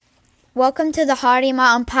Welcome to the Hardy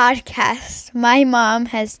Mom Podcast. My mom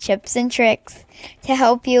has tips and tricks to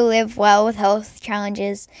help you live well with health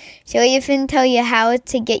challenges. She'll even tell you how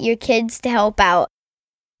to get your kids to help out.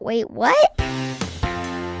 Wait, what?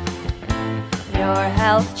 You're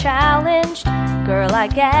health challenged, girl, I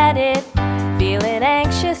get it. Feeling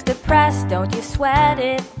anxious, depressed, don't you sweat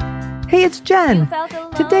it. Hey, it's Jen.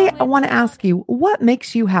 Today I want to ask you, what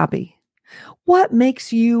makes you happy? What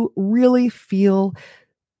makes you really feel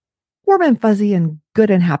warm and fuzzy and good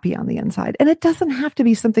and happy on the inside? And it doesn't have to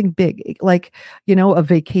be something big, like, a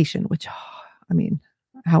vacation, which,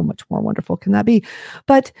 how much more wonderful can that be?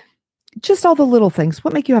 But just all the little things.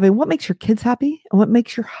 What make you happy? What makes your kids happy? And what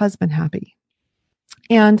makes your husband happy?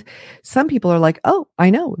 And some people are like, oh, I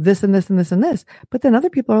know this and this and this and this. But then other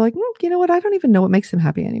people are like, you know what? I don't even know what makes him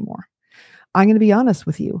happy anymore. I'm going to be honest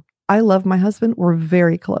with you. I love my husband. We're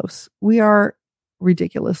very close. We are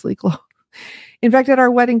ridiculously close. In fact, at our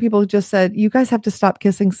wedding, people just said, you guys have to stop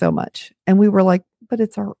kissing so much. And we were like, but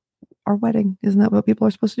it's our wedding. Isn't that what people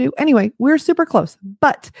are supposed to do? Anyway, we're super close,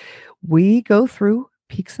 but we go through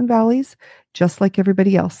peaks and valleys just like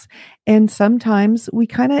everybody else. And sometimes we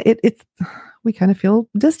kind of feel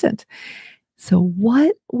distant. So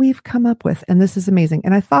what we've come up with, and this is amazing.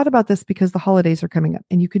 And I thought about this because the holidays are coming up,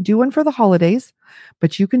 and you can do one for the holidays,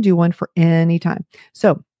 but you can do one for any time.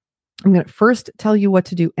 So I'm going to first tell you what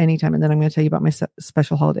to do anytime, and then I'm going to tell you about my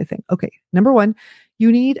special holiday thing. Okay. Number one,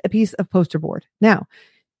 you need a piece of poster board. Now,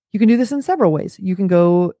 you can do this in several ways. You can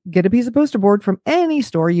go get a piece of poster board from any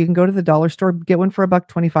store. You can go to the dollar store, get one for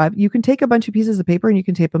 $1.25. You can take a bunch of pieces of paper and you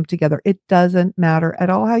can tape them together. It doesn't matter at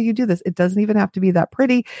all how you do this. It doesn't even have to be that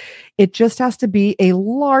pretty. It just has to be a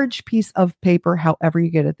large piece of paper, however you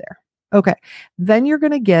get it there. Okay. Then you're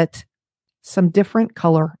going to get some different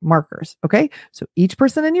color markers. Okay. So each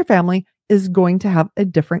person in your family is going to have a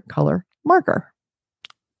different color marker.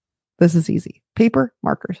 This is easy. Paper,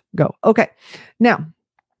 markers, go. Okay. Now,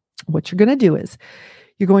 what you're going to do is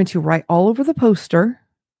you're going to write all over the poster.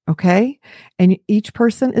 Okay. And each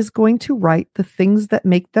person is going to write the things that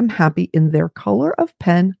make them happy in their color of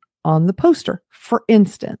pen on the poster. For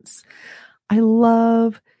instance, I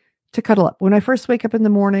love to cuddle up. When I first wake up in the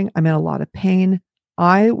morning, I'm in a lot of pain.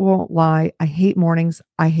 I won't lie. I hate mornings.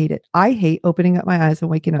 I hate it. I hate opening up my eyes and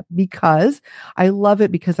waking up because I love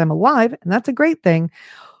it because I'm alive, and that's a great thing.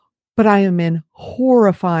 But I am in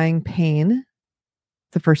horrifying pain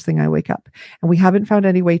the first thing I wake up. And we haven't found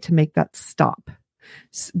any way to make that stop,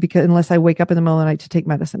 because unless I wake up in the middle of the night to take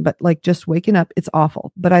medicine, but like just waking up, it's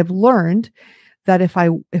awful. But I've learned that if I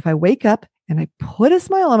wake up and I put a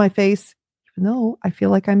smile on my face, even though I feel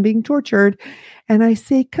like I'm being tortured, and I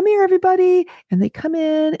say, come here, everybody. And they come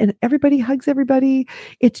in and everybody hugs everybody.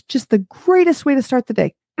 It's just the greatest way to start the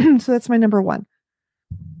day. So that's my number one.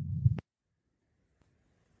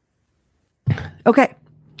 Okay.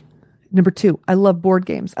 Number two, I love board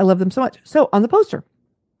games. I love them so much. So on the poster,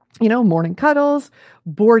 morning cuddles,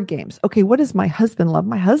 board games. Okay, what does my husband love?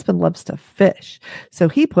 My husband loves to fish. So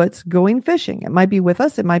he puts going fishing. It might be with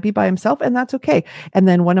us. It might be by himself, and that's okay. And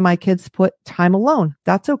then one of my kids put time alone.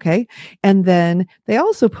 That's okay. And then they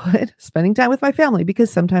also put spending time with my family,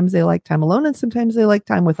 because sometimes they like time alone and sometimes they like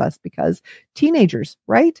time with us because teenagers,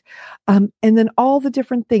 right? And then all the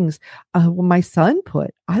different things. My son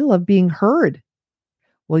put, I love being heard.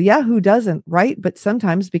 Well, yeah, who doesn't, right? But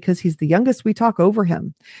sometimes because he's the youngest, we talk over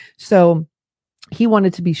him. So he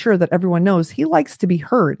wanted to be sure that everyone knows he likes to be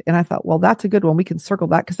heard. And I thought, well, that's a good one. We can circle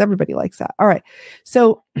that because everybody likes that. All right.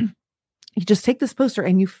 So you just take this poster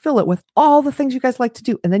and you fill it with all the things you guys like to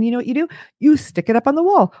do. And then you know what you do? You stick it up on the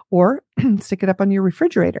wall or stick it up on your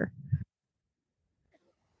refrigerator.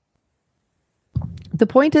 The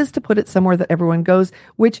point is to put it somewhere that everyone goes,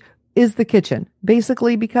 which is the kitchen,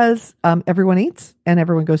 basically, because everyone eats and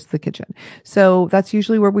everyone goes to the kitchen. So that's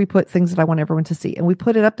usually where we put things that I want everyone to see. And we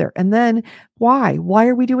put it up there. And then why? Why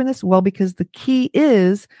are we doing this? Well, because the key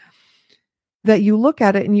is that you look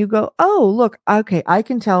at it and you go, oh, look, okay, I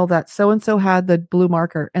can tell that so-and-so had the blue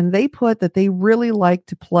marker, and they put that they really like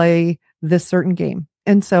to play this certain game.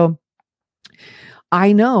 And so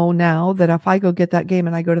I know now that if I go get that game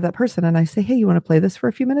and I go to that person and I say, hey, you want to play this for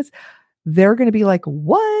a few minutes? They're going to be like,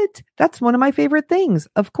 what? That's one of my favorite things.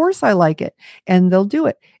 Of course I like it. And they'll do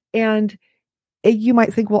it. And you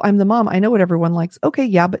might think, well, I'm the mom. I know what everyone likes. Okay,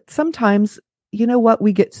 yeah. But sometimes, you know what?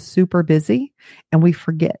 We get super busy and we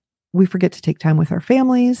forget. We forget to take time with our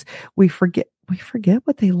families. We forget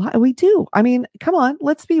what they like. We do. I mean, come on,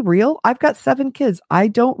 let's be real. I've got 7 kids. I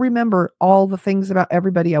don't remember all the things about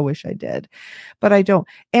everybody. I wish I did, but I don't.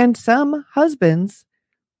 And some husbands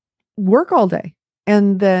work all day.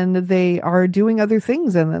 And then they are doing other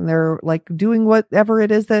things, and then they're like doing whatever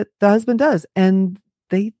it is that the husband does. And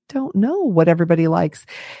they don't know what everybody likes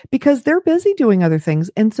because they're busy doing other things.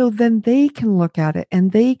 And so then they can look at it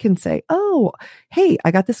and they can say, oh, hey,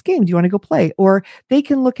 I got this game. Do you want to go play? Or they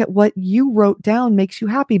can look at what you wrote down makes you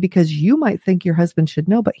happy, because you might think your husband should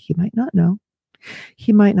know, but he might not know.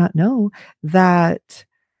 He might not know that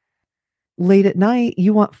late at night,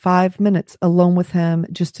 you want 5 minutes alone with him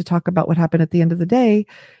just to talk about what happened at the end of the day,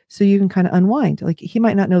 so you can kind of unwind. Like, he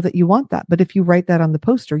might not know that you want that, but if you write that on the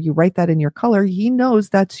poster, you write that in your color, he knows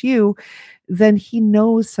that's you, then he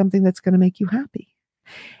knows something that's going to make you happy.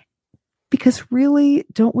 Because really,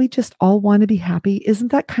 don't we just all want to be happy?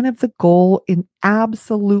 Isn't that kind of the goal in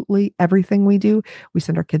absolutely everything we do? We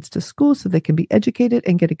send our kids to school so they can be educated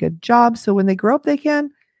and get a good job, so when they grow up, they can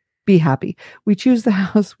be happy. We choose the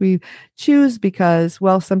house we choose because,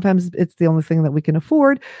 well, sometimes it's the only thing that we can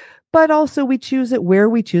afford, but also we choose it where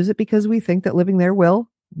we choose it because we think that living there will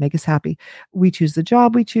make us happy. We choose the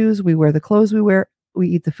job we choose. We wear the clothes we wear. We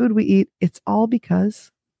eat the food we eat. It's all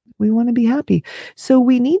because we want to be happy. So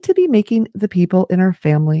we need to be making the people in our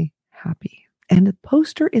family happy. And the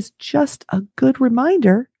poster is just a good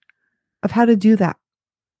reminder of how to do that.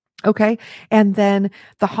 Okay. And then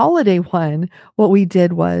the holiday one, what we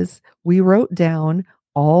did was we wrote down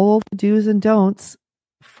all the do's and don'ts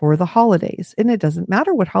for the holidays. And it doesn't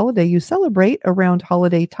matter what holiday you celebrate around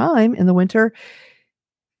holiday time in the winter,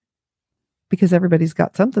 because everybody's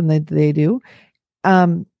got something they do.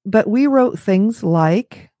 But we wrote things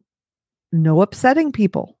like no upsetting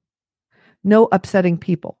people. No upsetting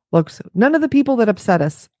people. Look, so none of the people that upset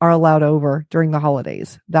us are allowed over during the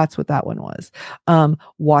holidays. That's what that one was.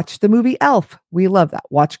 Watch the movie Elf. We love that.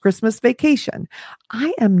 Watch Christmas Vacation.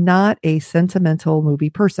 I am not a sentimental movie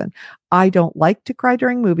person. I don't like to cry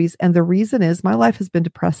during movies. And the reason is my life has been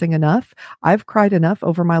depressing enough. I've cried enough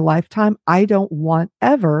over my lifetime. I don't want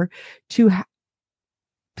ever to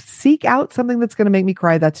seek out something that's going to make me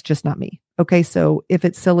cry. That's just not me. Okay. So if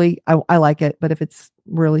it's silly, I like it. But if it's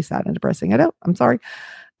really sad and depressing, I don't. I'm sorry.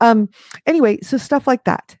 Anyway, so stuff like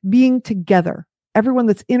that, being together, everyone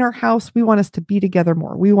that's in our house, we want us to be together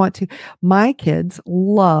more. We want to, my kids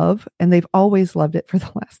love, and they've always loved it for the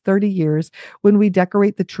last 30 years. When we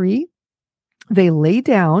decorate the tree, they lay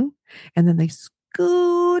down and then they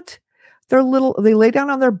scoot they lay down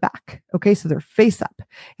on their back. Okay. So they're face up,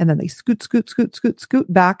 and then they scoot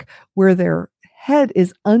back where their head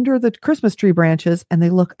is under the Christmas tree branches, and they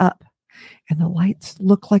look up, and the lights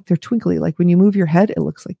look like they're twinkly. Like when you move your head, it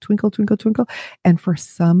looks like twinkle, twinkle, twinkle. And for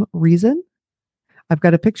some reason, I've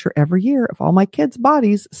got a picture every year of all my kids'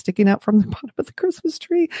 bodies sticking out from the bottom of the Christmas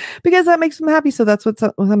tree, because that makes them happy. So that's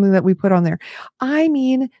something that we put on there. I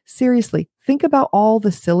mean, seriously, think about all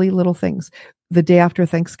the silly little things. The day after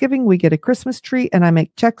Thanksgiving, we get a Christmas tree, and I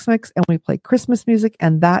make Chex Mix, and we play Christmas music,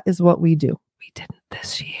 and that is what we do. We didn't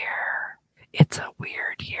this year. It's a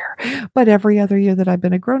weird year, but every other year that I've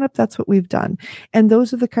been a grown-up, that's what we've done. And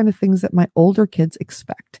those are the kind of things that my older kids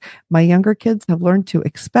expect. My younger kids have learned to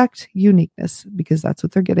expect uniqueness, because that's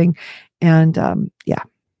what they're getting. And yeah.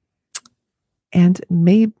 And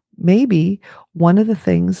maybe one of the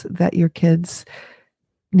things that your kids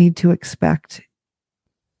need to expect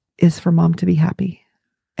is for mom to be happy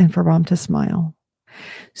and for mom to smile.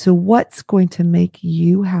 So what's going to make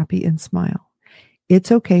you happy and smile?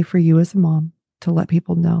 It's okay for you as a mom to let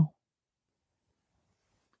people know.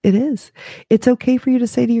 It is. It's okay for you to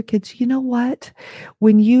say to your kids, you know what?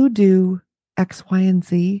 When you do X, Y, and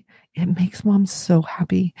Z, it makes mom so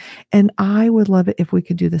happy. And I would love it if we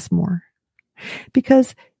could do this more.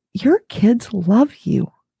 Because your kids love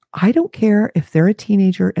you. I don't care if they're a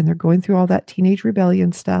teenager and they're going through all that teenage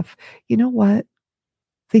rebellion stuff. You know what?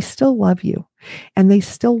 They still love you, and they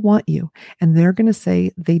still want you. And they're going to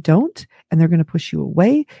say they don't, and they're going to push you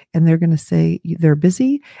away, and they're going to say they're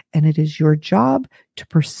busy, and it is your job to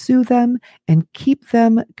pursue them and keep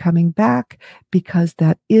them coming back, because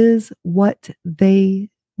that is what they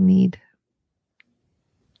need.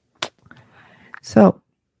 So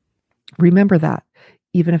remember that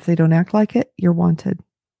even if they don't act like it, you're wanted.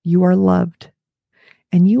 You are loved,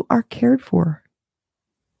 and you are cared for.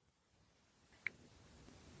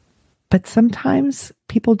 But sometimes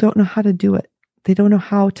people don't know how to do it. They don't know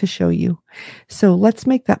how to show you. So let's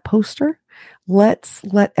make that poster. Let's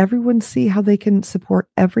let everyone see how they can support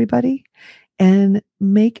everybody and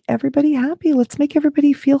make everybody happy. Let's make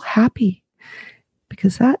everybody feel happy,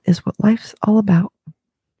 because that is what life's all about.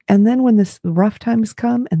 And then when the rough times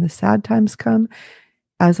come and the sad times come,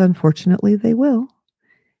 as unfortunately they will,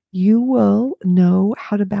 you will know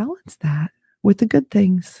how to balance that with the good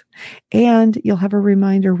things. And you'll have a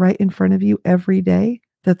reminder right in front of you every day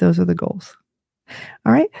that those are the goals.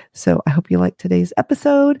 All right. So I hope you liked today's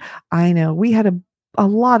episode. I know we had a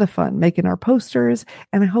lot of fun making our posters,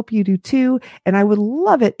 and I hope you do too. And I would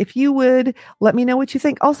love it if you would let me know what you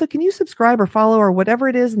think. Also, can you subscribe or follow or whatever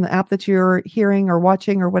it is in the app that you're hearing or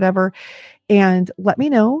watching or whatever? And let me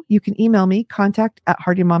know. You can email me,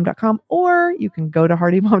 contact@hardymom.com, or you can go to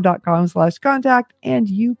hardymom.com/contact and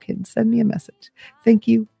you can send me a message. Thank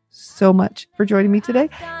you so much for joining me today.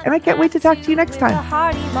 And I can't wait to talk to you next time. The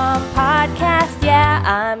Hardy Mom Podcast. Yeah,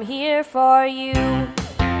 I'm here for you.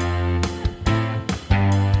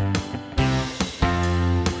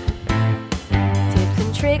 Tips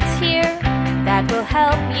and tricks here that will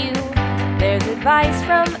help you. There's advice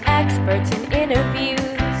from experts and interviews.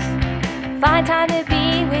 Find time to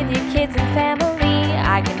be with your kids and family.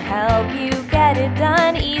 I can help you get it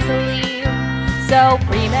done easily. So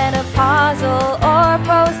premenopausal or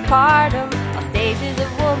postpartum, all stages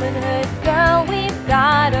of womanhood, girl, we've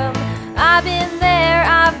got 'em. I've been there,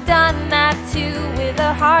 I've done that too with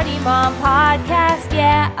the Hardy Mom Podcast.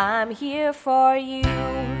 Yeah, I'm here for you.